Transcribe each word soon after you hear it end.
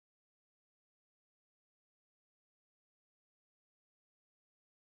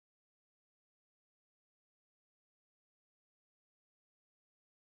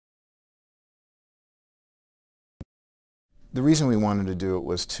The reason we wanted to do it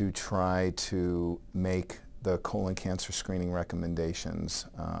was to try to make the colon cancer screening recommendations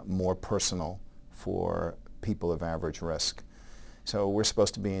more personal for people of average risk. So we're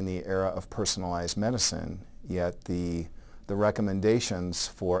supposed to be in the era of personalized medicine, yet the recommendations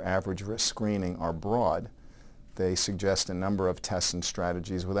for average risk screening are broad. They suggest a number of tests and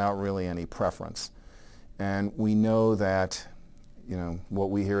strategies without really any preference. And we know that,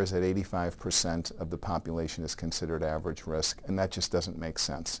 what we hear is that 85% of the population is considered average risk, and that just doesn't make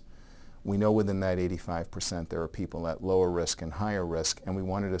sense. We know within that 85% there are people at lower risk and higher risk, and we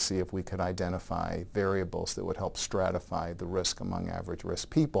wanted to see if we could identify variables that would help stratify the risk among average risk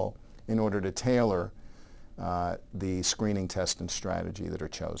people in order to tailor the screening test and strategy that are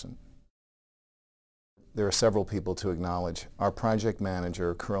chosen. There are several people to acknowledge. Our project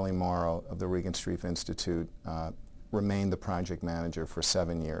manager, Curly Morrow of the Regenstrief Institute, remained the project manager for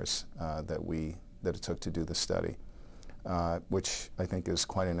 7 years that it took to do the study, which I think is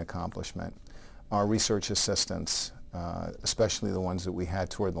quite an accomplishment. Our research assistants, especially the ones that we had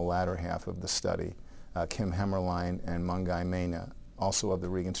toward the latter half of the study, Kim Hemmerlein and Mungai Mena, also of the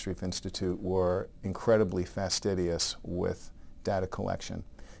Regenstrief Institute, were incredibly fastidious with data collection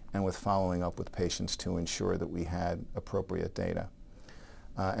and with following up with patients to ensure that we had appropriate data.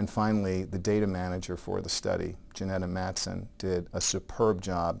 And finally, the data manager for the study, Janetta Matson, did a superb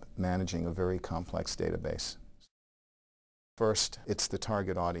job managing a very complex database. First, it's the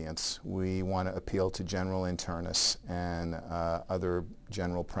target audience. We want to appeal to general internists and other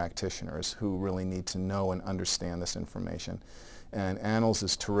general practitioners who really need to know and understand this information. And Annals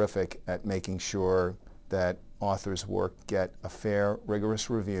is terrific at making sure that authors' work get a fair, rigorous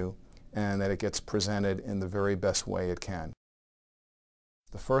review and that it gets presented in the very best way it can.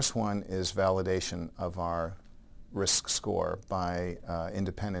 The first one is validation of our risk score by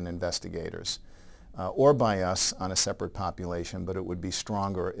independent investigators or by us on a separate population, but it would be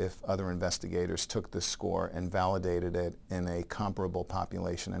stronger if other investigators took this score and validated it in a comparable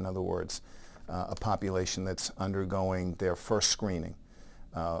population. In other words, a population that's undergoing their first screening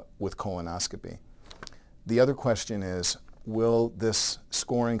with colonoscopy. The other question is, will this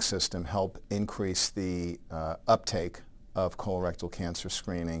scoring system help increase the uptake of colorectal cancer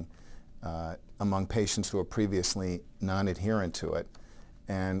screening among patients who are previously non-adherent to it?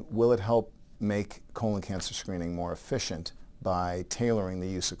 And will it help make colon cancer screening more efficient by tailoring the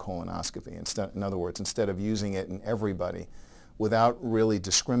use of colonoscopy? In other words, instead of using it in everybody without really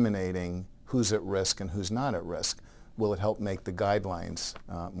discriminating who's at risk and who's not at risk, will it help make the guidelines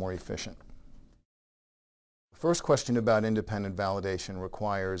more efficient? The first question about independent validation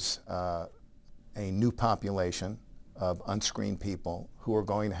requires a new population of unscreened people who are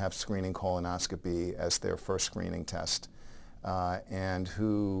going to have screening colonoscopy as their first screening test and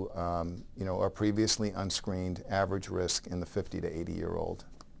who are previously unscreened, average risk in the 50 to 80-year-old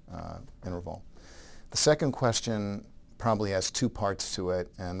interval. The second question probably has two parts to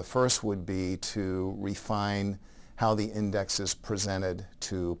it, and the first would be to refine how the index is presented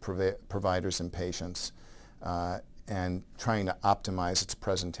to providers and patients and trying to optimize its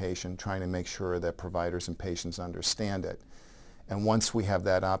presentation, trying to make sure that providers and patients understand it. And once we have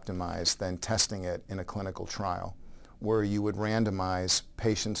that optimized, then testing it in a clinical trial where you would randomize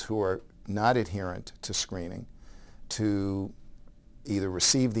patients who are not adherent to screening to either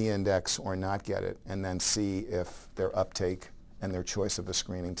receive the index or not get it, and then see if their uptake and their choice of a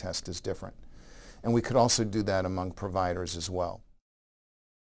screening test is different. And we could also do that among providers as well.